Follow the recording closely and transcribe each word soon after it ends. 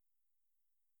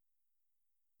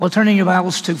Well, turning your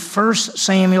Bibles to 1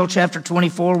 Samuel chapter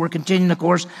 24. We're continuing, of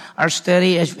course, our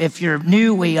study. If you're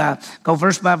new, we go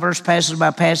verse by verse, passage by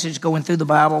passage, going through the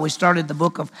Bible. We started the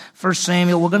book of 1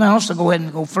 Samuel. We're going to also go ahead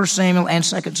and go 1 Samuel and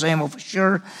 2 Samuel for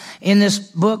sure. In this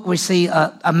book, we see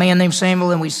a man named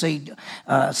Samuel, and we see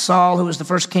Saul, who was the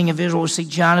first king of Israel. We see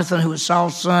Jonathan, who was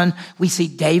Saul's son. We see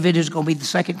David, who's going to be the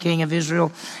second king of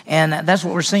Israel. And that's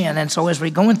what we're seeing. And so as we're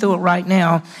going through it right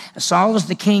now, Saul is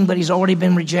the king, but he's already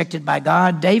been rejected by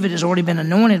God. David has already been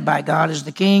anointed by God as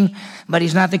the king, but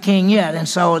he's not the king yet. And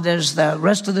so there's the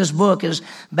rest of this book is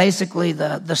basically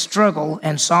the struggle,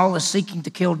 and Saul is seeking to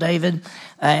kill David,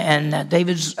 and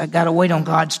David's got to wait on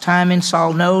God's timing.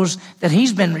 Saul knows that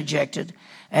he's been rejected,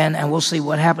 and we'll see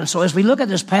what happens. So as we look at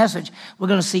this passage, we're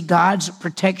going to see God's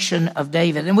protection of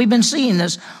David. And we've been seeing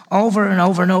this over and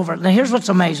over and over. Now here's what's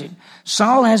amazing.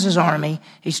 Saul has his army.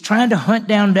 He's trying to hunt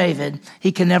down David.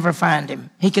 He can never find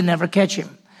him. He can never catch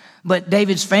him. But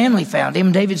David's family found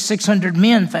him. David's 600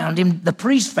 men found him. The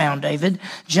priest found David.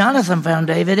 Jonathan found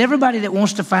David. Everybody that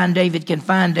wants to find David can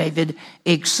find David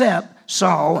except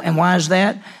Saul. And why is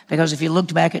that? Because if you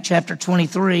looked back at chapter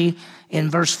 23,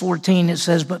 in verse 14, it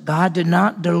says, "But God did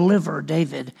not deliver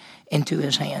David into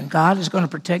his hand." God is going to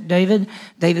protect David.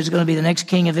 David's going to be the next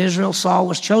king of Israel. Saul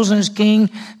was chosen as king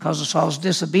because of Saul's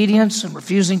disobedience and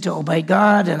refusing to obey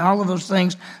God and all of those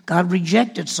things. God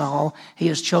rejected Saul. He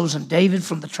has chosen David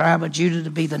from the tribe of Judah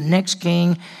to be the next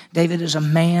king. David is a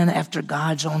man after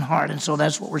God's own heart, and so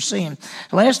that's what we're seeing.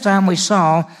 Last time we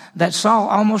saw that Saul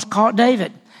almost caught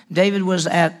David. David was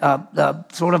at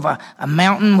sort of a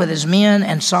mountain with his men,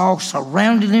 and Saul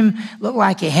surrounded him, looked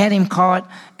like he had him caught,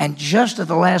 and just at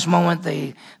the last moment,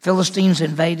 the Philistines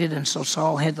invaded, and so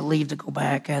Saul had to leave to go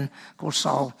back, and of course,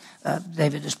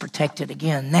 David is protected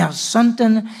again. Now,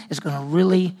 something is going to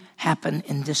really happen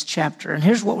in this chapter, and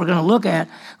here's what we're going to look at.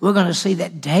 We're going to see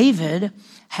that David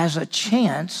has a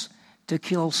chance to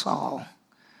kill Saul.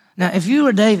 Now, if you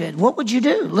were David, what would you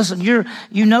do? Listen, you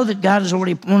know that God has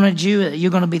already appointed you. You're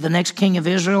going to be the next king of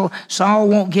Israel. Saul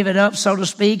won't give it up, so to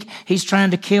speak. He's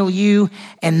trying to kill you.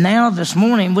 And now this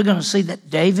morning, we're going to see that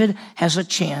David has a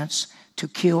chance to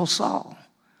kill Saul.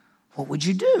 What would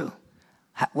you do?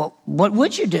 Well, what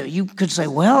would you do? You could say,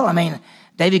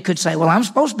 David could say, I'm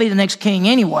supposed to be the next king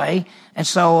anyway, and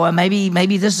so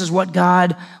maybe this is what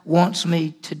God wants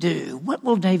me to do. What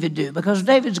will David do? Because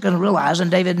David's going to realize, and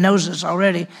David knows this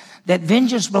already, that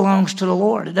vengeance belongs to the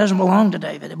Lord. It doesn't belong to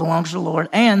David. It belongs to the Lord,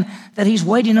 and that he's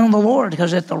waiting on the Lord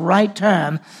because at the right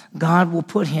time, God will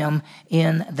put him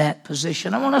in that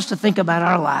position. I want us to think about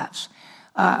our lives.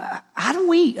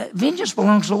 Vengeance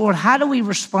belongs to the Lord. How do we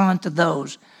respond to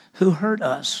those who hurt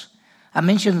us? I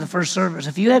mentioned in the first service,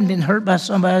 if you hadn't been hurt by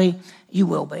somebody, you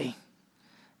will be.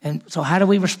 And so how do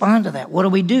we respond to that? What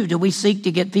do? Do we seek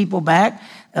to get people back?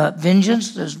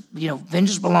 Vengeance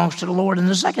belongs to the Lord. And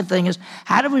the second thing is,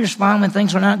 how do we respond when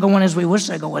things are not going as we wish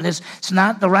they're going? It's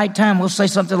not the right time. We'll say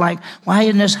something like, why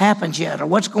hasn't this happened yet? Or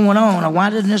what's going on? Or why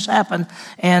didn't this happen?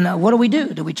 And what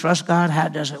do? Do we trust God? How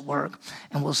does it work?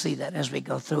 And we'll see that as we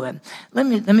go through it. Let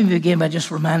me begin by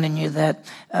just reminding you that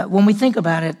when we think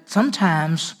about it,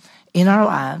 sometimes in our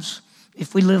lives,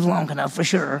 if we live long enough, for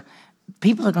sure,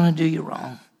 people are going to do you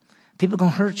wrong. People are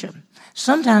going to hurt you.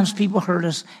 Sometimes people hurt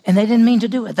us, and they didn't mean to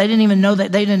do it. They didn't even know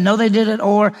that they didn't know they did it,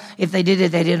 or if they did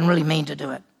it, they didn't really mean to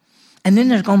do it. And then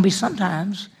there's going to be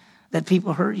sometimes that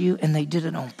people hurt you, and they did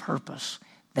it on purpose.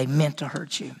 They meant to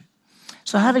hurt you.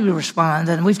 So how do we respond?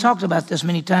 And we've talked about this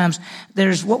many times.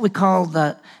 There's what we call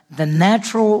the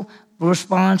natural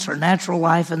response or natural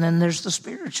life, and then there's the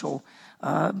spiritual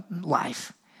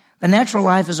life. The natural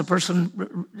life is a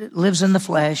person lives in the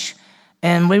flesh,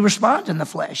 and we respond in the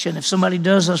flesh. And if somebody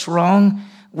does us wrong,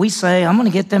 we say, I'm going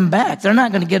to get them back. They're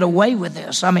not going to get away with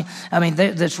this.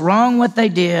 That's wrong what they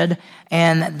did,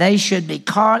 and they should be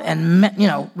caught, and,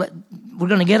 we're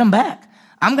going to get them back.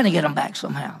 I'm going to get them back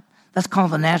somehow. That's called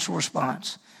the natural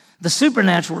response. The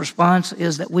supernatural response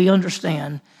is that we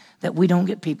understand that we don't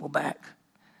get people back,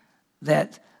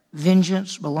 that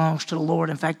vengeance belongs to the Lord.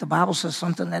 In fact, the Bible says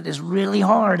something that is really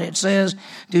hard. It says,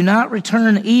 do not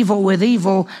return evil with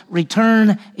evil,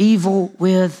 return evil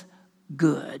with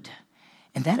good.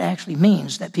 And that actually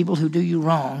means that people who do you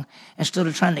wrong, instead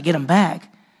of trying to get them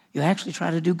back, you actually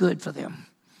try to do good for them.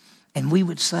 And we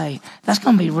would say, that's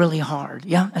going to be really hard.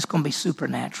 Yeah, that's going to be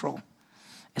supernatural.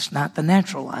 It's not the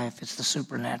natural life, it's the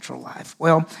supernatural life.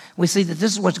 Well, we see that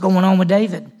this is what's going on with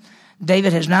David.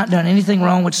 David has not done anything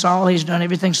wrong with Saul. He's done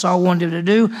everything Saul wanted him to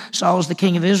do. Saul is the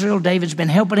king of Israel. David's been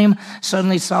helping him.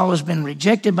 Suddenly Saul has been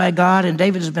rejected by God, and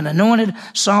David has been anointed.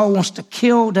 Saul wants to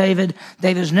kill David.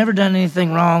 David has never done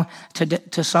anything wrong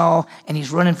to Saul, and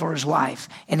he's running for his life.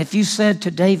 And if you said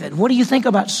to David, what do you think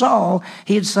about Saul?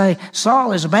 He'd say,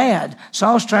 Saul is bad.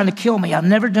 Saul's trying to kill me. I've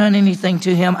never done anything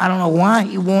to him. I don't know why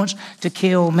he wants to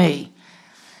kill me.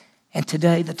 And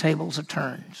today the tables have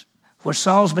turned. Where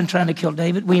Saul's been trying to kill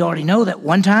David, we already know that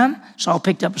one time Saul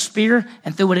picked up a spear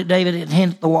and threw it at David and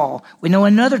hit the wall. We know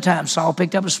another time Saul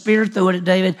picked up a spear, threw it at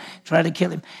David, tried to kill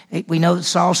him. We know that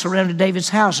Saul surrounded David's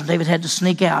house and David had to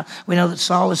sneak out. We know that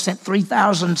Saul has sent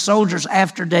 3,000 soldiers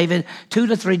after David 2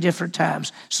 to 3 different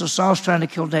times. So Saul's trying to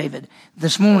kill David.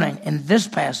 This morning, in this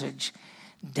passage,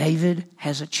 David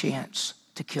has a chance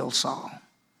to kill Saul.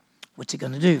 What's he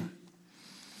going to do?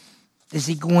 Is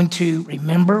he going to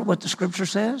remember what the scripture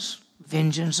says?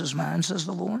 Vengeance is mine, says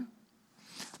the Lord.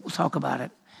 We'll talk about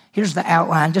it. Here's the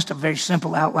outline, just a very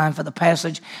simple outline for the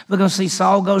passage. We're going to see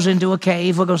Saul goes into a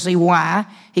cave. We're going to see why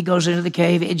he goes into the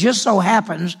cave. It just so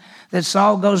happens that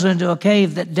Saul goes into a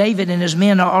cave that David and his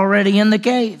men are already in the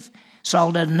cave.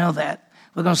 Saul doesn't know that.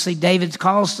 We're going to see David's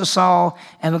calls to Saul,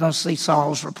 and we're going to see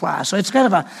Saul's reply. So it's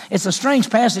it's a strange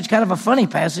passage, kind of a funny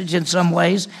passage in some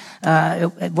ways.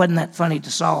 It wasn't that funny to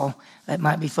Saul. It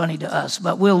might be funny to us,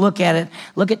 but we'll look at it.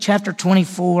 Look at chapter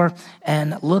 24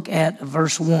 and look at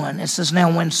verse 1. It says,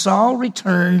 now when Saul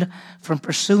returned from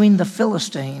pursuing the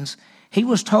Philistines, he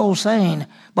was told, saying,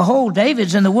 behold,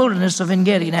 David's in the wilderness of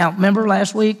En-gedi. Now, remember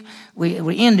last week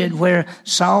we ended where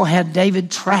Saul had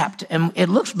David trapped, and it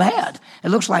looks bad. It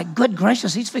looks like, good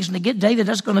gracious, he's fixing to get David.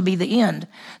 That's going to be the end.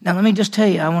 Now, let me just tell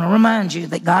you, I want to remind you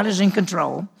that God is in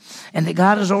control, and that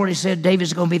God has already said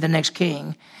David's going to be the next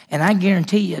king. And I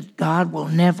guarantee you, God will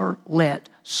never let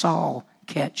Saul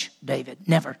catch David.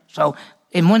 Never. So,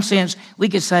 in one sense, we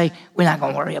could say, we're not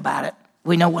going to worry about it.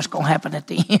 We know what's going to happen at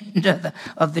the end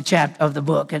of the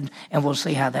book, and we'll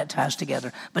see how that ties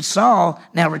together. But Saul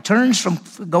now returns from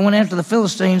going after the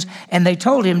Philistines, and they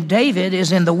told him David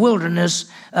is in the wilderness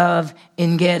of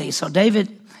En-gedi. So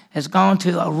David has gone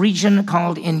to a region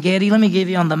called En-gedi. Let me give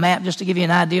you on the map just to give you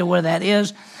an idea where that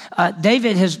is.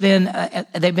 David has been,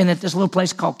 they've been at this little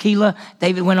place called Keilah.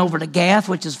 David went over to Gath,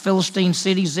 which is Philistine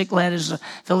city. Ziklag is a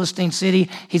Philistine city.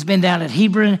 He's been down at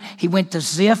Hebron. He went to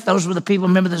Ziph. Those were the people,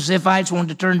 remember the Ziphites wanted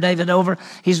to turn David over.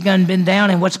 He's been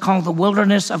down in what's called the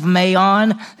wilderness of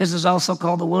Maon. This is also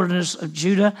called the wilderness of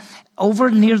Judah. Over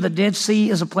near the Dead Sea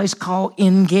is a place called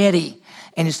En-gedi.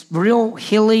 And it's real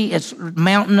hilly, it's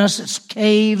mountainous, it's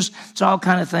caves, it's all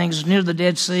kind of things near the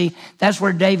Dead Sea. That's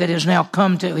where David has now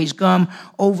come to. He's come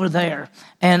over there.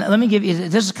 And let me give you,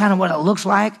 this is kind of what it looks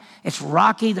like. It's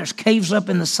rocky. There's caves up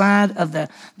in the side of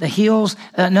the hills.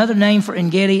 Another name for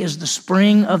En-gedi is the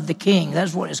Spring of the King.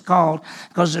 That's what it's called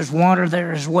because there's water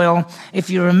there as well. If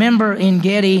you remember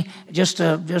En-gedi, just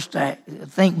to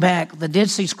think back, the Dead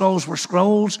Sea Scrolls were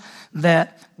scrolls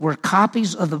that were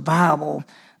copies of the Bible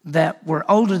that were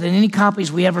older than any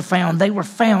copies we ever found. They were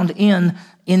found in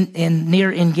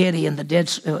near En-gedi in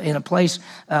a place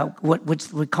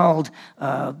which we called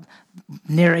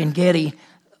near En-gedi,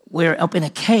 where up in a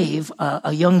cave,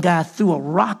 a young guy threw a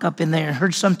rock up in there and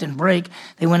heard something break.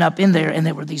 They went up in there, and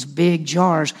there were these big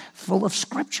jars full of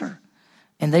scripture,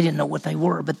 and they didn't know what they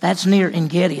were. But that's near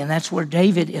En-gedi, and that's where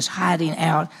David is hiding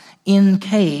out in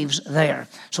caves there.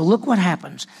 So look what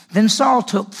happens. Then Saul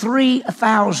took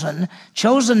 3,000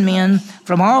 chosen men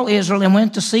from all Israel and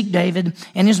went to seek David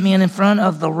and his men in front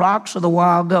of the rocks of the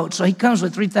wild goats. So he comes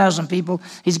with 3,000 people.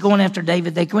 He's going after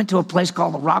David. They went to a place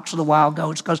called the rocks of the wild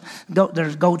goats because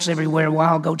there's goats everywhere,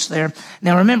 wild goats there.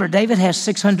 Now remember, David has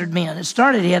 600 men. It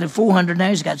started, he had 400, now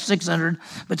he's got 600.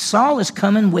 But Saul is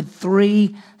coming with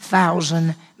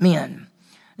 3,000 men.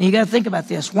 Now you got to think about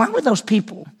this. Why would those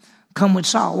people come with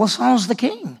Saul? Well, Saul's the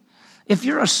king. If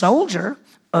you're a soldier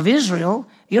of Israel,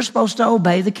 you're supposed to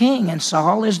obey the king, and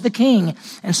Saul is the king.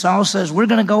 And Saul says, we're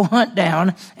going to go hunt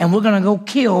down, and we're going to go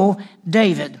kill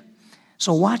David.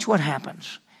 So watch what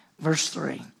happens. Verse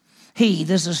 3. He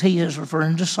is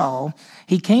referring to Saul.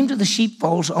 He came to the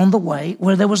sheepfolds on the way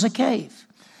where there was a cave,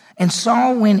 and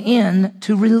Saul went in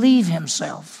to relieve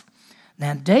himself.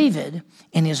 Now David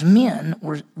and his men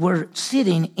were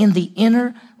sitting in the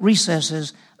inner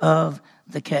recesses of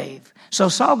the cave. So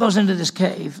Saul goes into this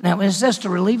cave. Now, when it says to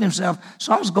relieve himself,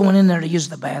 Saul's going in there to use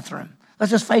the bathroom.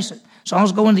 Let's just face it.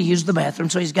 Saul's going to use the bathroom.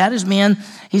 So he's got his men.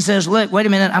 He says, look, wait a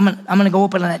minute. I'm going to go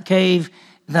up into that cave,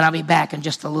 then I'll be back in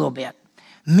just a little bit.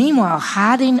 Meanwhile,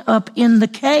 hiding up in the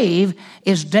cave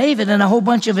is David and a whole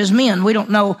bunch of his men. We don't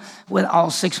know whether all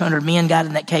 600 men got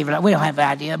in that cave or not. We don't have an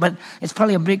idea, but it's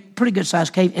probably a pretty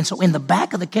good-sized cave. And so in the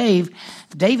back of the cave,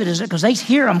 David is there because they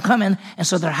hear him coming, and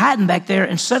so they're hiding back there,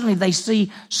 and suddenly they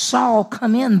see Saul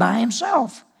come in by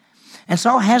himself. And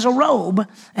Saul has a robe,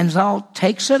 and Saul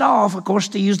takes it off, of course,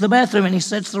 to use the bathroom, and he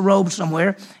sets the robe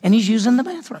somewhere, and he's using the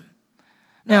bathroom.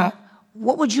 Now,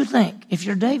 what would you think if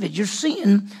you're David? You're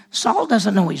seeing Saul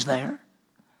doesn't know he's there.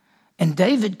 And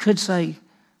David could say,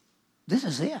 this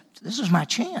is it. This is my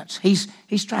chance. He's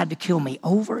tried to kill me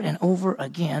over and over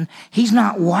again. He's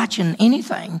not watching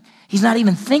anything. He's not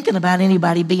even thinking about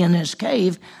anybody being in his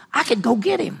cave. I could go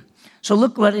get him. So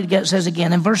look what it says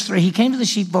again. In verse 3, he came to the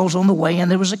sheepfolds on the way,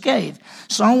 and there was a cave.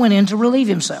 Saul went in to relieve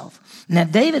himself. Now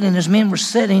David and his men were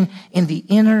sitting in the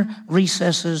inner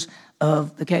recesses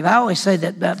of the cave. I always say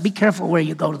that be careful where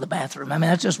you go to the bathroom. I mean,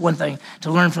 that's just one thing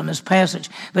to learn from this passage.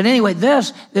 But anyway,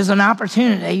 this is an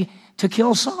opportunity to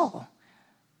kill Saul.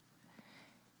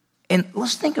 And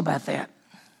let's think about that.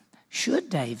 Should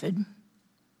David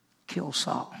kill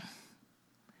Saul?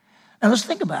 Now let's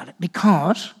think about it,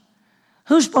 because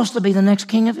who's supposed to be the next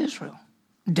king of Israel?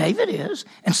 David is,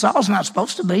 and Saul's not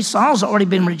supposed to be. Saul's already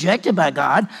been rejected by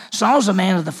God. Saul's a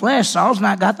man of the flesh. Saul's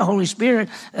not got the Holy Spirit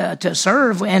to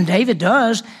serve, and David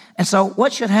does. And so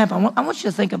what should happen? I want you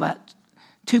to think about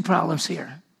two problems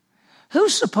here.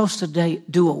 Who's supposed to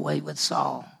do away with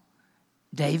Saul?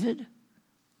 David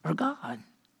or God?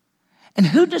 And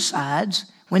who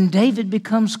decides when David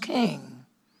becomes king?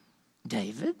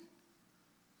 David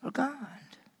or God?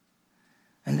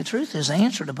 And the truth is, the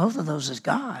answer to both of those is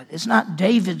God. It's not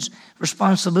David's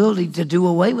responsibility to do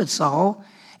away with Saul,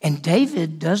 and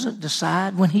David doesn't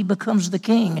decide when he becomes the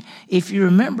king. If you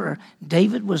remember,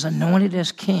 David was anointed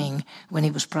as king when he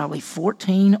was probably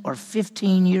 14 or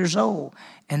 15 years old,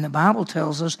 and the Bible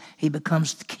tells us he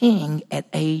becomes the king at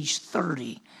age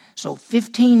 30. So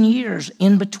 15 years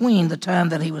in between the time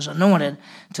that he was anointed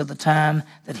to the time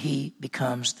that he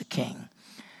becomes the king.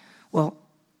 Well,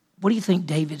 what do you think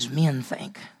David's men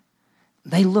think?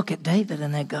 They look at David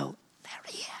and they go, there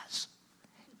he is.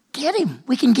 Get him.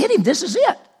 We can get him. This is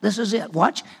it. This is it.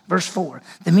 Watch verse 4.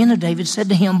 The men of David said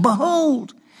to him,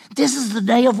 behold, this is the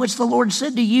day of which the Lord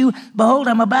said to you, behold,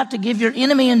 I'm about to give your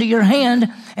enemy into your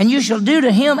hand, and you shall do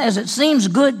to him as it seems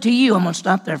good to you. I'm going to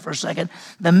stop there for a second.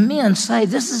 The men say,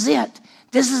 this is it.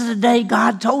 This is the day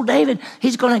God told David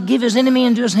he's going to give his enemy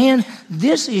into his hand.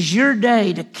 This is your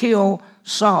day to kill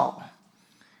Saul.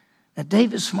 Now,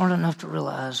 David's smart enough to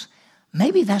realize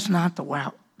maybe that's not the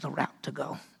route to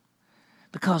go,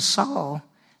 because Saul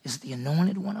is the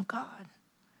anointed one of God.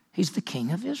 He's the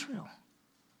king of Israel.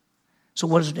 So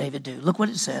what does David do? Look what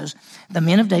it says. The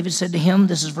men of David said to him,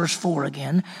 this is verse 4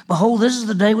 again, behold, this is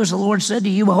the day which the Lord said to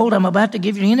you, behold, I'm about to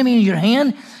give your enemy into your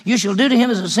hand. You shall do to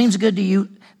him as it seems good to you.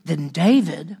 Then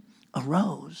David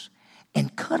arose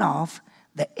and cut off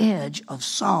the edge of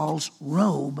Saul's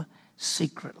robe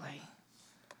secretly.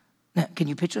 Now, can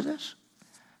you picture this?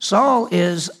 Saul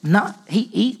is not,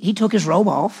 he took his robe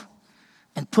off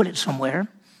and put it somewhere,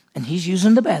 and he's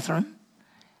using the bathroom,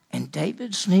 and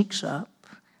David sneaks up.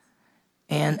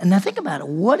 And now think about it.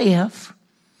 What if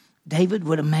David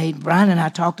would have made, Brian and I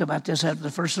talked about this after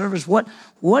the first service, what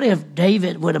if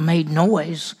David would have made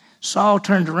noise, Saul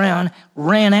turned around,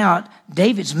 ran out,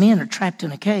 David's men are trapped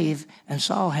in a cave, and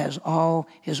Saul has all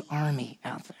his army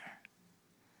out there?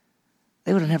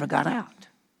 They would have never got out.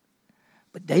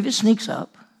 But David sneaks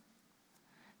up,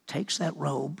 takes that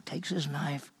robe, takes his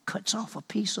knife, cuts off a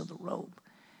piece of the robe,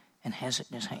 and has it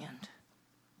in his hand.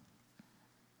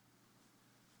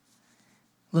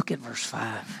 Look at verse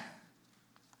 5.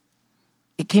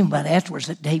 It came about afterwards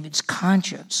that David's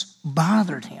conscience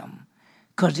bothered him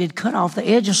because he'd cut off the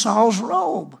edge of Saul's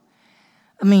robe.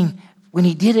 I mean, when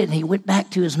he did it and he went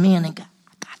back to his men and I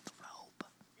got the robe.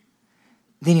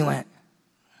 Then he went,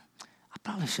 I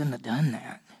probably shouldn't have done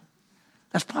that.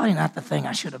 That's probably not the thing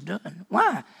I should have done.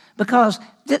 Why? Because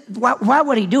why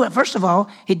would he do it? First of all,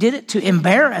 he did it to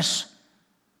embarrass.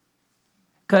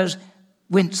 Because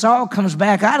when Saul comes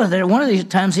back out of there, one of these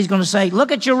times he's going to say,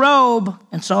 look at your robe.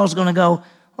 And Saul's going to go,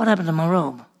 what happened to my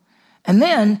robe? And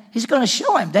then he's going to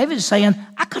show him. David is saying,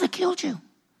 I could have killed you.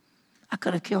 I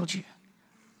could have killed you.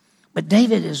 But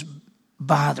David is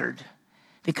bothered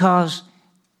because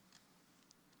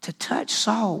to touch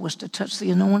Saul was to touch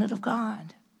the anointed of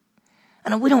God.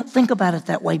 And we don't think about it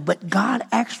that way, but God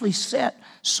actually set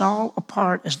Saul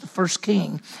apart as the first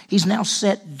king. He's now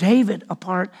set David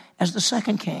apart as the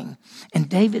second king. And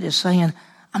David is saying,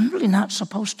 I'm really not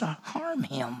supposed to harm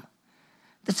him.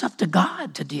 It's up to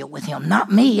God to deal with him,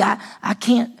 not me. I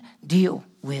can't deal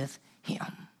with him.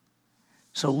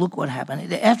 So look what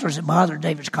happened. Afterwards, it bothered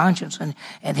David's conscience,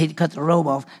 and he cut the robe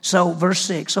off. So verse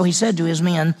 6, so he said to his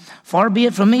men, far be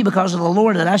it from me because of the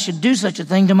Lord that I should do such a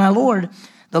thing to my Lord,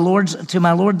 the Lord's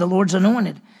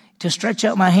anointed, to stretch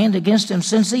out my hand against him,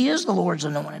 since he is the Lord's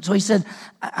anointed. So he said,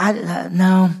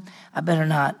 no, I better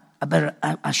not.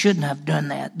 I shouldn't have done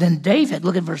that. Then David,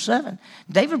 look at verse 7.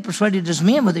 David persuaded his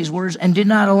men with these words and did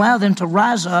not allow them to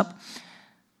rise up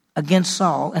against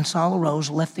Saul. And Saul arose,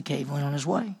 left the cave, and went on his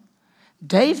way.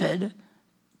 David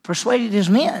persuaded his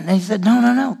men. And he said,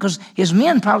 no, because his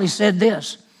men probably said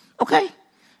this, okay,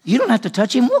 you don't have to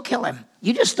touch him, we'll kill him.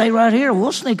 You just stay right here,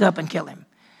 we'll sneak up and kill him.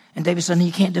 And David said, no,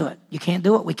 you can't do it. You can't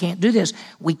do it. We can't do this.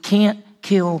 We can't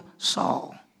kill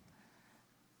Saul.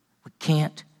 We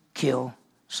can't kill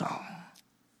Saul.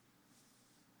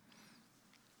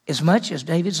 As much as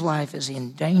David's life is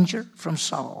in danger from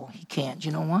Saul, he can't.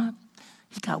 You know what?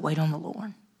 He's got to wait on the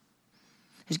Lord.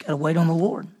 He's got to wait on the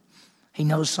Lord. He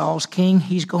knows Saul's king.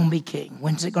 He's going to be king.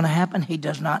 When's it going to happen? He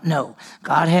does not know.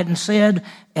 God hadn't said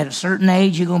at a certain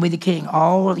age you're going to be the king.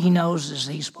 All he knows is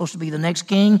he's supposed to be the next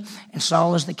king, and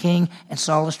Saul is the king, and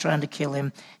Saul is trying to kill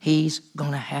him. He's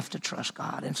going to have to trust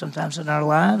God. And sometimes in our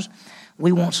lives,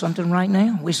 we want something right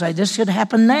now. We say, this should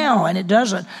happen now, and it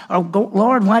doesn't. Or,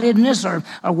 Lord, why didn't this? Or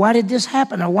why did this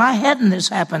happen? Or why hadn't this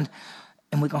happened?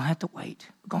 And we're going to have to wait.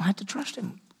 We're going to have to trust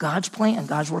him. God's plan.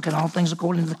 God's working all things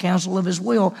according to the counsel of his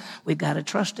will. We've got to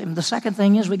trust him. The second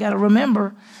thing is we got to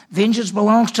remember, vengeance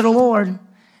belongs to the Lord.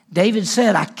 David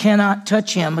said, I cannot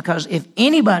touch him, because if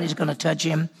anybody's going to touch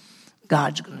him,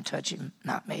 God's going to touch him,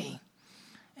 not me.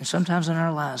 And sometimes in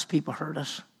our lives, people hurt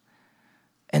us,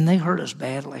 and they hurt us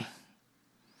badly.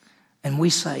 And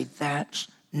we say, that's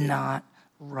not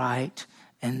right,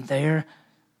 and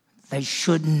they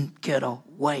shouldn't get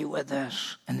away with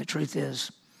this. And the truth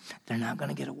is, they're not going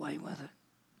to get away with it.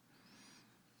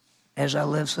 As I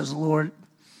live, says the Lord,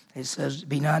 it says,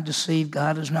 be not deceived,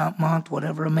 God is not mocked.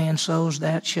 Whatever a man sows,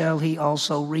 that shall he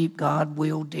also reap. God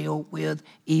will deal with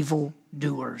evil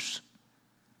doers.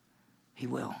 He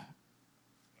will.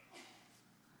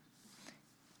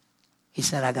 He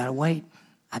said, I got to wait.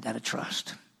 I got to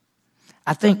trust.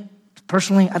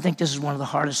 Personally, I think this is one of the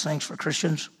hardest things for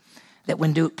Christians, that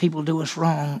when people do us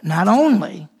wrong, not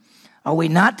only are we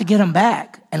not to get them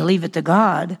back and leave it to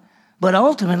God, but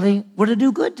ultimately we're to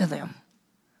do good to them.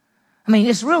 I mean,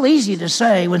 it's real easy to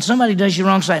say when somebody does you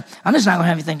wrong, say, I'm just not going to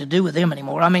have anything to do with them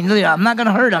anymore. I mean, I'm not going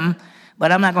to hurt them,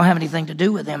 but I'm not going to have anything to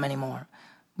do with them anymore.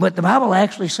 But the Bible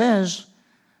actually says,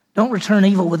 don't return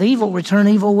evil with evil, return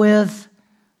evil with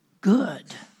good.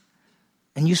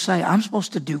 And you say, I'm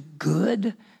supposed to do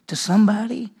good to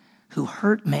somebody who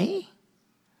hurt me?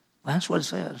 Well, that's what it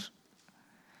says.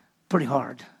 Pretty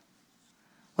hard.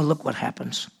 Well, look what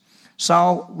happens.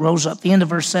 Saul rose up. The end of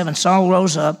verse 7, Saul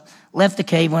rose up, left the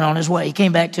cave, went on his way. He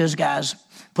came back to his guys,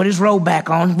 put his robe back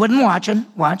on, wasn't watching.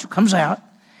 Watch, comes out.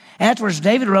 Afterwards,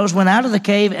 David rose, went out of the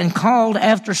cave, and called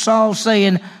after Saul,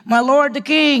 saying, my lord the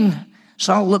king.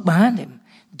 Saul looked behind him.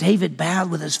 David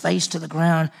bowed with his face to the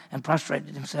ground and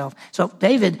prostrated himself. So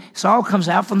Saul comes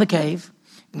out from the cave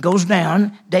and goes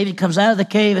down. David comes out of the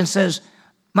cave and says,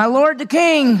 my lord the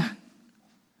king.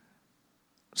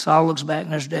 Saul looks back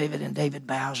and there's David, and David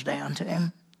bows down to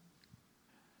him.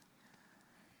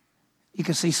 You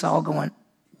can see Saul going,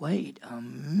 wait a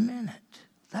minute.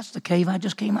 That's the cave I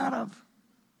just came out of.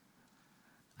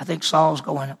 I think Saul's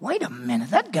going, wait a minute.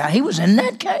 That guy, he was in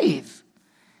that cave.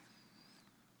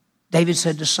 David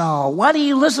said to Saul, why do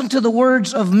you listen to the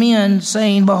words of men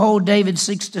saying, behold, David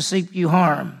seeks to seek you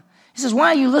harm? He says, why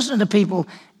are you listening to people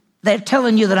that are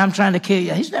telling you that I'm trying to kill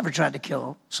you? He's never tried to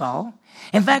kill Saul.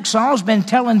 In fact, Saul's been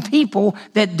telling people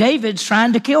that David's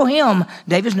trying to kill him.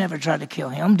 David's never tried to kill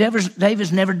him.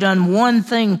 David's never done one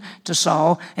thing to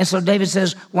Saul. And so David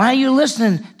says, why are you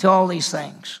listening to all these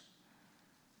things?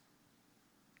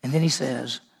 And then he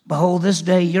says, behold, this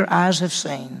day your eyes have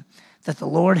seen that the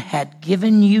Lord had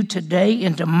given you today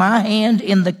into my hand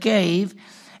in the cave,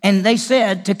 and they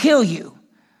said to kill you.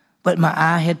 But my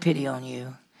eye had pity on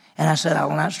you. And I said, I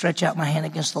will not stretch out my hand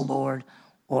against the Lord,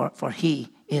 for he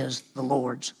is the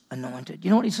Lord's anointed.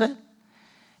 You know what he said?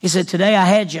 He said, today I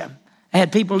had you. I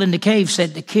had people in the cave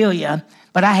said to kill you,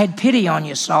 but I had pity on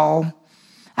you, Saul.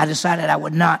 I decided I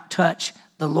would not touch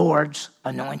the Lord's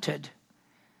anointed.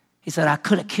 He said, I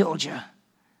could have killed you,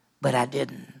 but I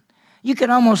didn't. You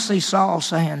can almost see Saul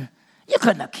saying, you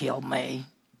couldn't have killed me.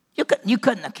 You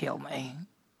couldn't have killed me.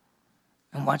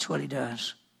 And watch what he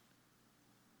does.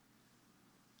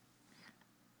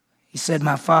 He said,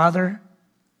 my father,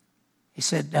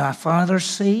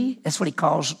 see, that's what he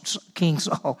calls King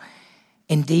Saul.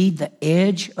 Indeed, the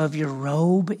edge of your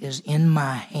robe is in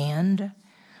my hand.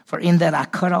 For in that I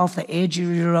cut off the edge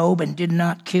of your robe and did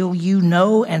not kill you,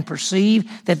 know and perceive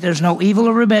that there's no evil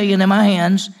or rebellion in my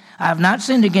hands. I have not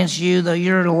sinned against you, though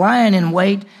you're lying in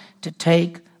wait to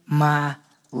take my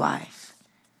life.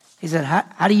 He said,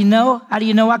 how do you know? How do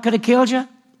you know I could have killed you?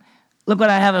 Look what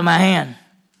I have in my hand.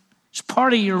 It's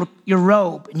part of your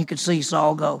robe. And you could see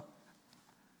Saul go.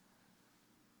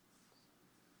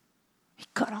 He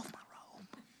cut off my robe,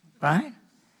 right?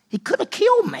 He could have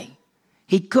killed me.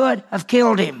 He could have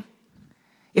killed him.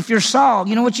 If you're Saul,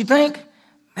 you know what you think?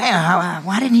 Man,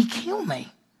 why didn't he kill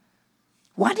me?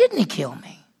 Why didn't he kill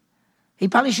me? He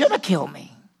probably should have killed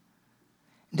me.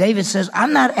 David says,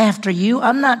 I'm not after you.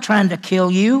 I'm not trying to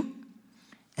kill you.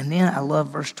 And then I love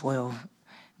verse 12.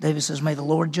 David says, may the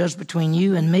Lord judge between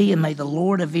you and me, and may the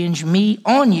Lord avenge me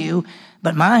on you,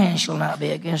 but my hand shall not be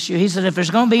against you. He said, if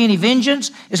there's going to be any vengeance,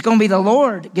 it's going to be the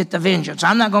Lord get the vengeance.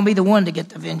 I'm not going to be the one to get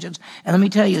the vengeance. And let me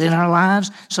tell you, in our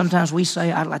lives, sometimes we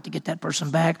say, I'd like to get that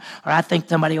person back, or I think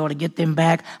somebody ought to get them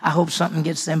back. I hope something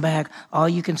gets them back. All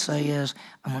you can say is,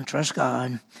 I'm going to trust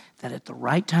God that at the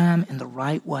right time, in the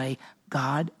right way,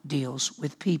 God deals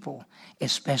with people,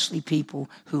 especially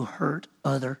people who hurt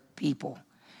other people.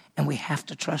 And we have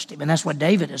to trust him. And that's what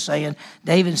David is saying.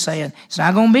 David's saying, it's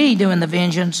not going to be doing the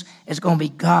vengeance. It's going to be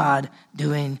God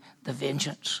doing the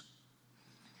vengeance.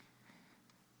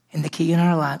 And the key in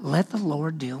our life, let the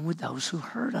Lord deal with those who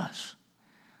hurt us.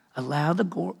 Allow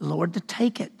the Lord to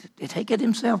take it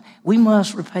himself. We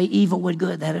must repay evil with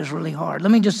good. That is really hard.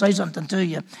 Let me just say something to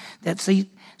you. That, see,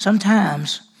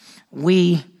 sometimes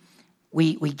we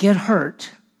get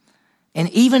hurt. And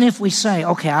even if we say,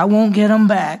 okay, I won't get them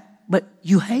back, but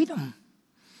you hate them,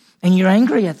 and you're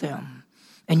angry at them,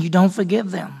 and you don't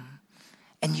forgive them,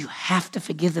 and you have to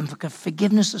forgive them because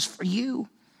forgiveness is for you.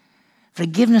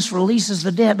 Forgiveness releases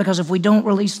the debt, because if we don't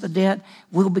release the debt,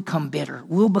 we'll become bitter,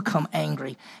 we'll become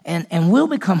angry, and we'll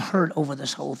become hurt over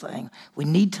this whole thing. We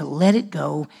need to let it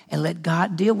go and let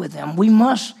God deal with them. We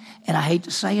must, and I hate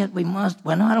to say it, we must,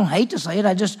 well, no, I don't hate to say it,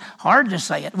 I just hard to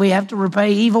say it. We have to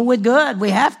repay evil with good. We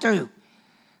have to.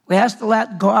 We have to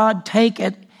let God take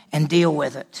it and deal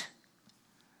with it.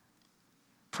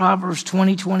 Proverbs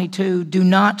 20:22, do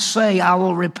not say, I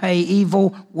will repay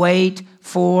evil. Wait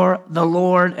for the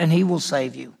Lord, and he will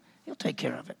save you. He'll take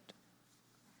care of it.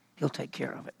 He'll take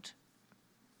care of it.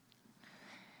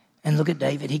 And look at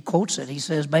David. He quotes it. He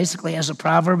says, basically, as a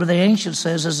proverb of the ancients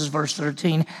says, this is verse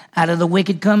 13, out of the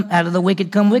wicked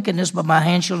come wickedness, but my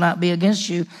hand shall not be against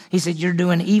you. He said, you're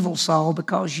doing evil, Saul,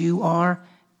 because you are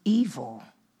evil.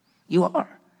 You are.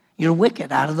 You're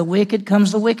wicked. Out of the wicked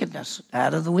comes the wickedness.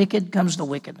 Out of the wicked comes the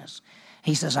wickedness.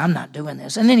 He says, I'm not doing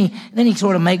this. And then he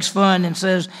sort of makes fun and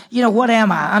says, you know, what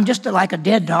am I? I'm just like a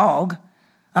dead dog.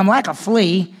 I'm like a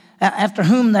flea. After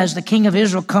whom has the king of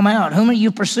Israel come out? Whom are you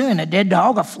pursuing? A dead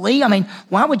dog? A flea? I mean,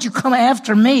 why would you come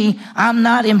after me? I'm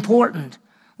not important.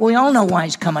 Well, we all know why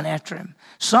he's coming after him.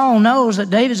 Saul knows that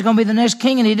David's going to be the next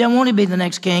king, and he doesn't want to be the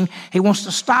next king. He wants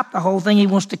to stop the whole thing. He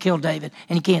wants to kill David,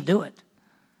 and he can't do it.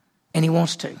 And he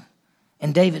wants to.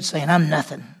 And David's saying, I'm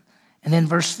nothing. And then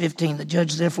verse 15, the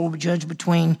judge therefore will judge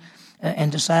between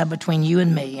and decide between you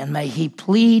and me, and may he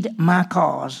plead my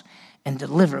cause and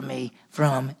deliver me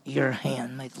from your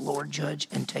hand. May the Lord judge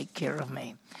and take care of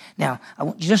me. Now, I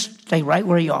want you to just stay right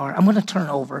where you are. I'm going to turn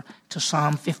over to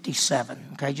Psalm 57,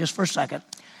 okay, just for a second.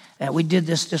 We did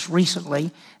this just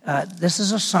recently. This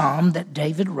is a psalm that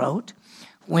David wrote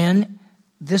when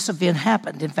this event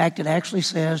happened. In fact, it actually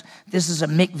says this is a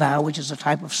mikvah, which is a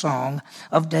type of song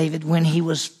of David when he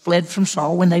was fled from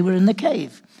Saul when they were in the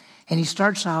cave. And he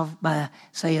starts off by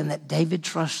saying that David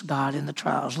trusts God in the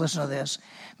trials. Listen to this.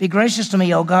 Be gracious to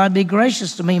me, O God, be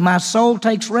gracious to me. My soul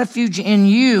takes refuge in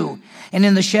you, and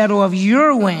in the shadow of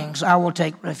your wings I will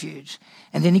take refuge.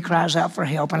 And then he cries out for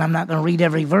help, and I'm not going to read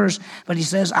every verse, but he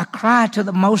says, I cry to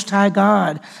the Most High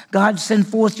God. God, send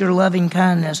forth your loving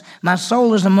kindness. My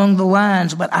soul is among the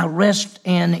lions, but I rest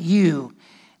in you.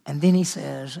 And then he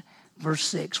says, verse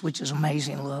 6, which is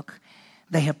amazing, look.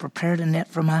 They have prepared a net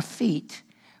for my feet,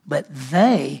 but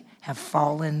they have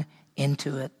fallen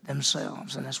into it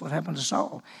themselves. And that's what happened to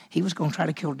Saul. He was going to try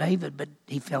to kill David, but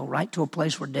he fell right to a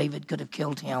place where David could have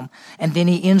killed him. And then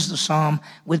he ends the psalm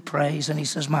with praise, and he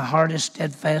says, my heart is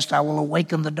steadfast. I will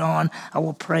awaken the dawn. I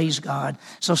will praise God.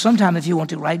 So sometime if you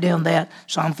want to write down that,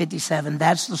 Psalm 57,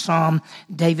 that's the psalm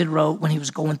David wrote when he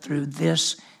was going through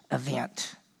this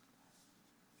event.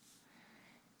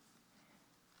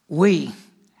 We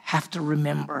have to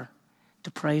remember to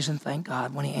praise and thank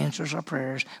God when he answers our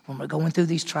prayers, when we're going through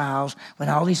these trials, when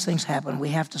all these things happen. We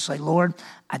have to say, Lord,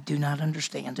 I do not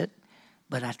understand it,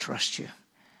 but I trust you.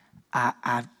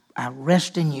 I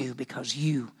rest in you because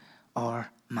you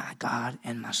are my God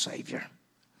and my Savior.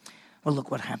 Well,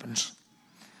 look what happens.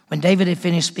 When David had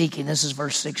finished speaking, this is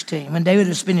verse 16. When David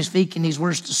had finished speaking these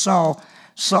words to Saul,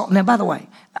 now, by the way,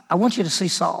 I want you to see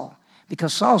Saul,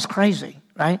 because Saul's crazy,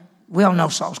 right? We all know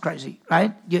Saul's crazy,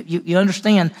 right? You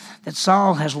understand that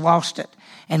Saul has lost it.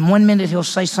 And one minute he'll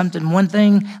say something, one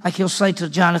thing, like he'll say to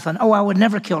Jonathan, oh, I would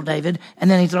never kill David.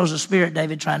 And then he throws a spear at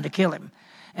David trying to kill him.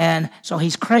 And so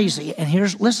he's crazy. And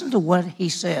listen to what he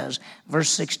says, verse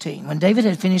 16. When David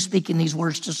had finished speaking these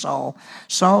words to Saul,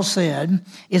 Saul said,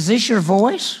 is this your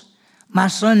voice, my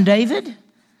son David?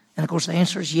 And of course the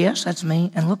answer is yes, that's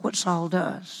me. And look what Saul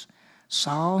does.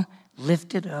 Saul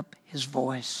lifted up his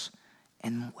voice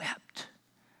and wept.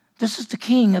 This is the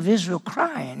king of Israel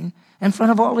crying in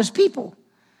front of all his people.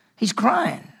 He's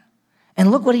crying.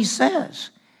 And look what he says.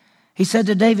 He said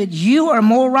to David, you are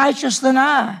more righteous than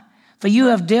I, for you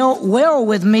have dealt well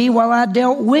with me while I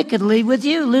dealt wickedly with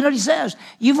you. Look what he says.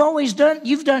 You've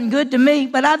done good to me,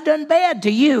 but I've done bad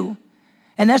to you.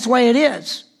 And that's the way it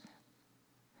is.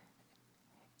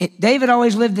 David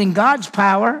always lived in God's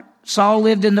power. Saul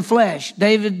lived in the flesh.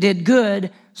 David did good.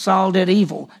 Saul did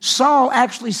evil. Saul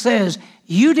actually says,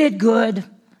 you did good,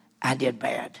 I did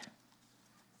bad.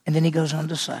 And then he goes on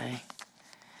to say,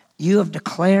 you have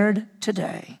declared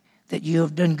today that you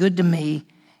have done good to me,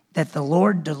 that the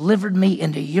Lord delivered me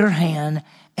into your hand,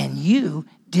 and you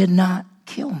did not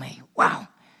kill me. Wow.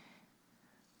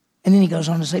 And then he goes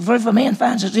on to say, for if a man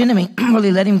finds his enemy, will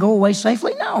he let him go away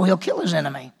safely? No, he'll kill his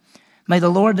enemy. May the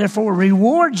Lord therefore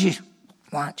reward you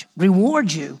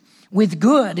with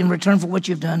good in return for what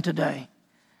you've done today.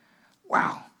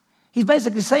 Wow. He's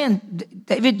basically saying,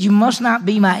 David, you must not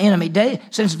be my enemy.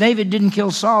 Since David didn't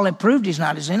kill Saul, it proved he's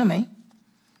not his enemy.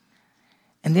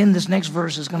 And then this next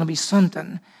verse is going to be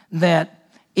something that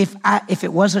if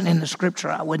it wasn't in the scripture,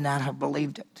 I would not have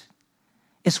believed it.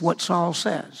 It's what Saul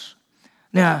says.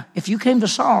 Now, if you came to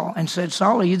Saul and said,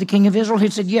 Saul, are you the king of Israel?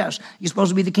 He'd said, yes. You supposed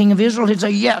to be the king of Israel? He'd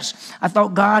say, yes. I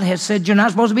thought God had said, you're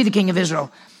not supposed to be the king of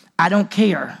Israel. I don't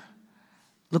care.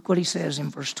 Look what he says in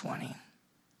verse 20.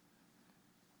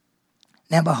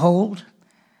 Now, behold,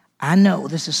 I know,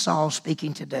 this is Saul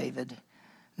speaking to David.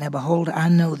 Now, behold, I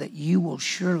know that you will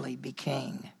surely be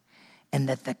king, and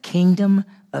that the kingdom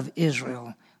of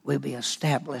Israel will be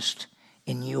established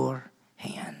in your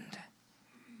hand.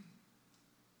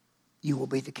 You will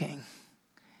be the king.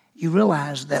 You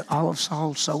realize that all of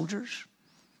Saul's soldiers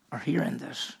are hearing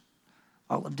this.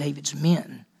 All of David's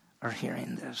men are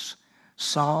hearing this.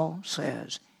 Saul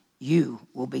says, you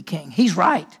will be king. He's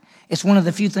right. It's one of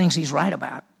the few things he's right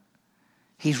about.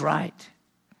 He's right.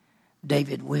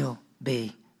 David will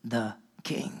be the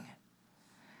king.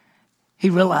 He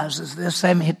realizes this.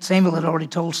 Samuel had already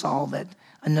told Saul that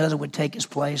another would take his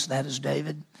place, that is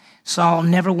David. Saul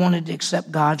never wanted to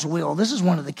accept God's will. This is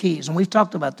one of the keys, and we've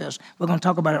talked about this. We're going to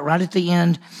talk about it right at the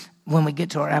end when we get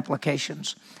to our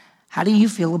applications. How do you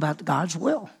feel about God's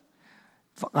will?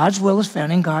 God's will is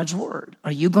found in God's word.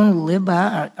 Are you going to live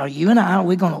by, are you and I, are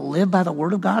we going to live by the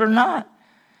word of God or not?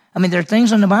 I mean, there are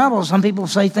things in the Bible, some people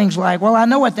say things like, well, I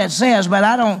know what that says, but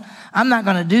I'm not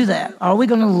going to do that. Are we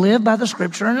going to live by the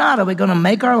scripture or not? Are we going to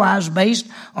make our lives based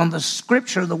on the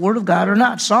scripture, the word of God or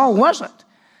not? Saul wasn't.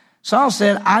 Saul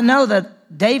said, I know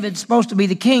that David's supposed to be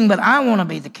the king, but I want to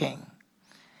be the king.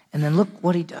 And then look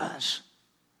what he does.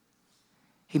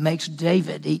 He makes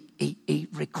David, he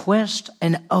requests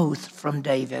an oath from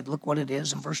David. Look what it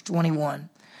is in verse 21.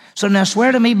 So now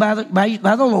swear to me by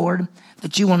the Lord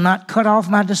that you will not cut off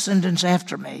my descendants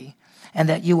after me, and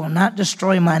that you will not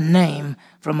destroy my name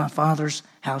from my father's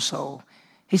household.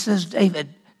 He says,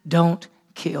 David, don't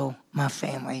kill my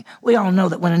family. We all know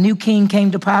that when a new king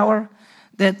came to power,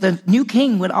 that the new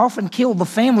king would often kill the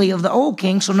family of the old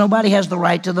king so nobody has the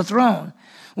right to the throne.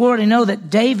 We already know that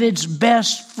David's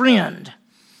best friend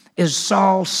is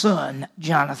Saul's son,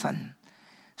 Jonathan.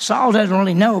 Saul doesn't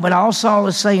really know, but all Saul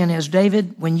is saying is,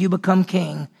 David, when you become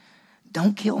king,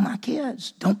 don't kill my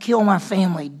kids. Don't kill my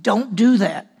family. Don't do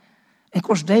that. And of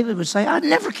course, David would say, I'd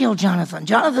never kill Jonathan.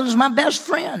 Jonathan is my best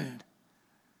friend.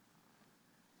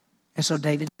 And so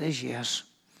David says yes.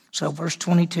 So verse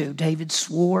 22, David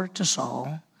swore to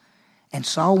Saul, and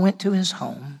Saul went to his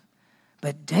home,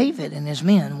 but David and his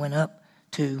men went up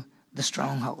to the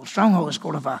stronghold. Stronghold is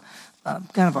sort of a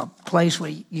kind of a place where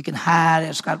you can hide.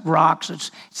 It's got rocks.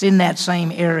 It's in that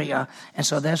same area. And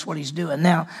so that's what he's doing.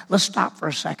 Now, let's stop for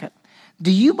a second.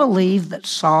 Do you believe that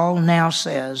Saul now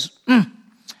says,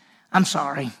 I'm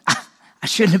sorry. I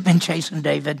shouldn't have been chasing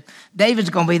David. David's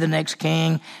going to be the next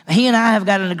king. He and I have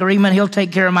got an agreement. He'll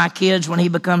take care of my kids when he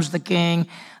becomes the king.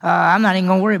 I'm not even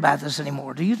going to worry about this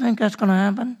anymore. Do you think that's going to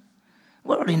happen?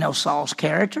 We already know Saul's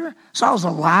character. Saul's a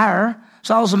liar.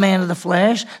 Saul's a man of the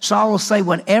flesh. Saul will say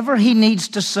whatever he needs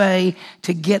to say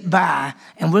to get by.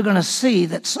 And we're going to see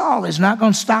that Saul is not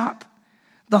going to stop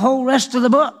the whole rest of the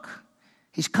book.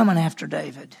 He's coming after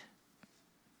David.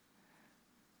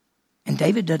 And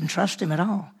David doesn't trust him at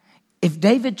all. If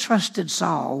David trusted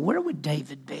Saul, where would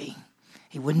David be?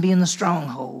 He wouldn't be in the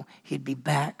stronghold. He'd be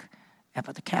back up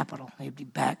at the capital. He'd be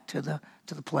back to the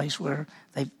place where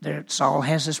Saul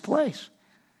has his place.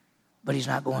 But he's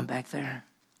not going back there.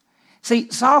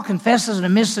 See, Saul confesses and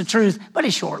admits the truth, but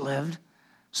he's short-lived.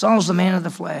 Saul's the man of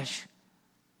the flesh.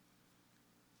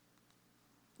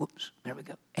 Whoops, there we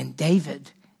go. And David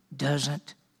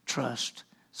doesn't trust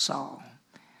Saul.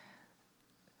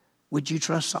 Would you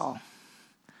trust Saul?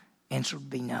 Answer would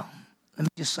be no. Let me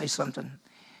just say something.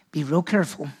 Be real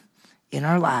careful in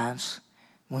our lives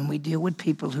when we deal with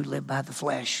people who live by the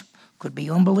flesh. Could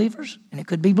be unbelievers and it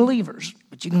could be believers.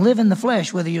 But you can live in the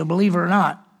flesh whether you're a believer or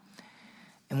not.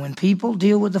 And when people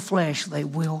deal with the flesh, they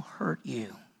will hurt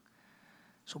you.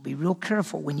 So be real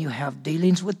careful when you have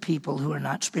dealings with people who are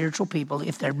not spiritual people.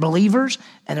 If they're believers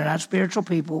and they're not spiritual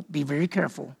people, be very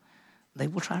careful. They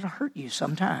will try to hurt you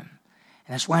sometime.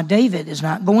 And that's why David is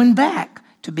not going back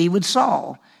to be with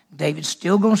Saul. David's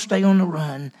still going to stay on the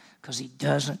run because he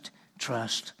doesn't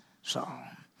trust Saul.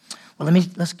 Well,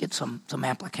 let's get some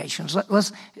applications.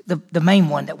 The main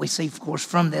one that we see, of course,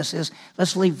 from this is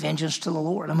let's leave vengeance to the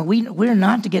Lord. I mean, we're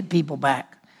not to get people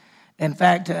back. In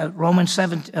fact, Romans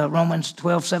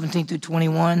 12, 17 through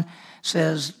 21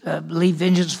 says, leave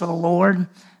vengeance for the Lord.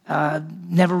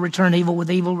 Never return evil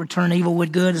with evil, return evil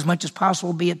with good, as much as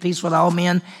possible, be at peace with all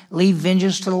men, leave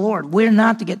vengeance to the Lord. We're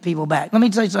not to get people back. Let me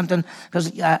tell you something,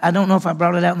 because I don't know if I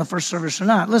brought it out in the first service or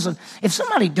not. Listen, if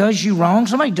somebody does you wrong,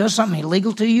 somebody does something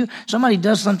illegal to you, somebody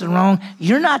does something wrong,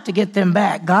 you're not to get them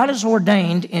back. God has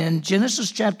ordained in Genesis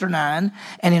chapter 9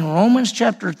 and in Romans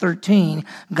chapter 13,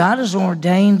 God has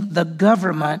ordained the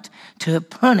government to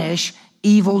punish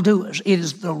evildoers. It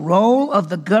is the role of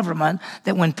the government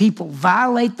that when people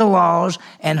violate the laws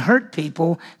and hurt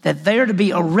people, that they're to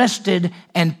be arrested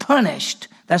and punished.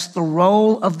 That's the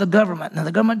role of the government. Now,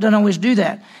 the government doesn't always do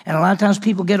that. And a lot of times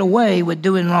people get away with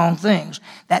doing wrong things.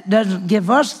 That doesn't give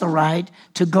us the right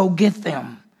to go get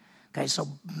them. Okay, so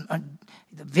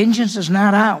the vengeance is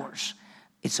not ours.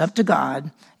 It's up to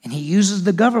God. And he uses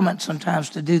the government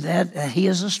sometimes to do that he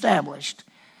has established.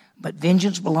 But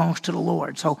vengeance belongs to the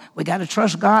Lord. So we got to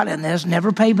trust God in this.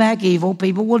 Never pay back evil.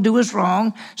 People will do us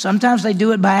wrong. Sometimes they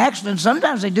do it by accident.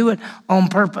 Sometimes they do it on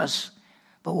purpose.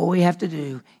 But what we have to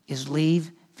do is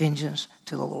leave vengeance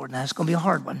to the Lord. Now, it's going to be a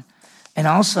hard one. And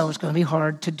also, it's going to be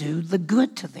hard to do the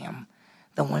good to them,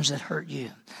 the ones that hurt you.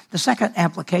 The second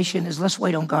application is let's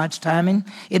wait on God's timing.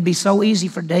 It'd be so easy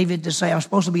for David to say, I'm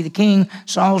supposed to be the king.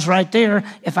 Saul's right there.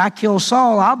 If I kill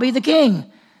Saul, I'll be the king.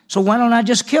 So why don't I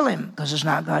just kill him? Because it's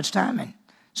not God's timing.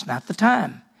 It's not the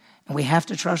time. And we have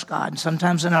to trust God. And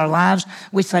sometimes in our lives,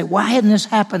 we say, why hadn't this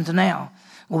happened now?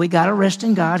 Well, we got to rest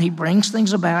in God. He brings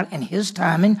things about in his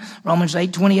timing. Romans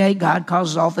 8:28, God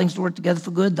causes all things to work together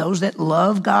for good. Those that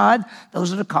love God,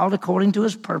 those that are called according to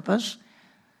his purpose.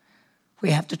 We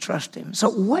have to trust him. So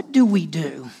what do we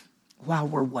do while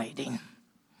we're waiting?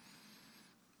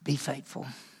 Be faithful.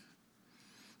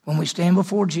 When we stand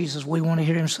before Jesus, we want to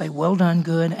hear him say, well done,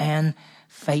 good and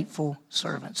faithful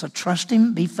servant. So trust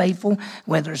him, be faithful,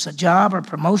 whether it's a job or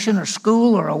promotion or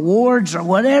school or awards or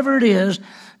whatever it is.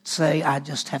 Say, I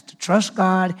just have to trust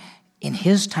God in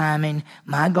his timing.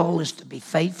 My goal is to be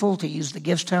faithful, to use the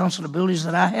gifts, talents, and abilities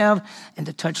that I have, and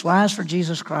to touch lives for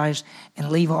Jesus Christ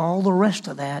and leave all the rest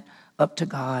of that up to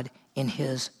God in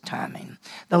his timing.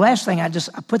 The last thing, I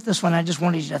put this one, I just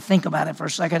wanted you to think about it for a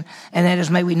second, and that is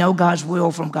may we know God's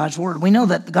will from God's word. We know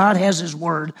that God has his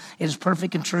word. It is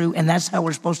perfect and true, and that's how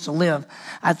we're supposed to live.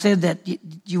 I said that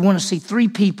you want to see three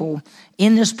people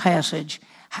in this passage.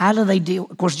 How do they deal?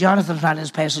 Of course, Jonathan's not in this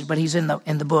passage, but he's in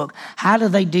the book. How do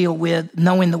they deal with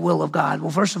knowing the will of God?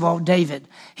 Well, first of all, David.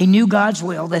 He knew God's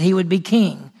will, that he would be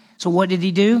king. So what did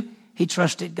he do? He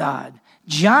trusted God.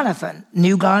 Jonathan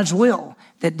knew God's will,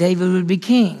 that David would be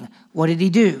king. What did he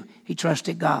do? He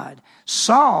trusted God.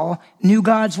 Saul knew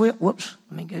God's will.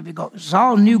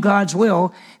 Saul knew God's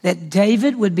will, that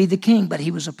David would be the king, but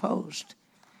he was opposed.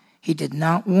 He did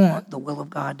not want the will of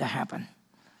God to happen.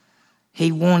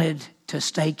 He wanted to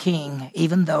stay king,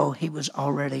 even though he was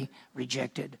already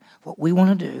rejected. What we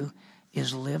want to do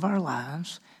is live our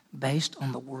lives based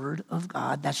on the word of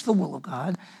God. That's the will of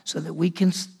God, so that we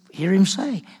can hear him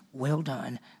say, well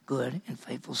done, good and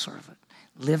faithful servant.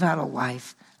 Live out a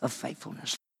life of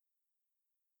faithfulness.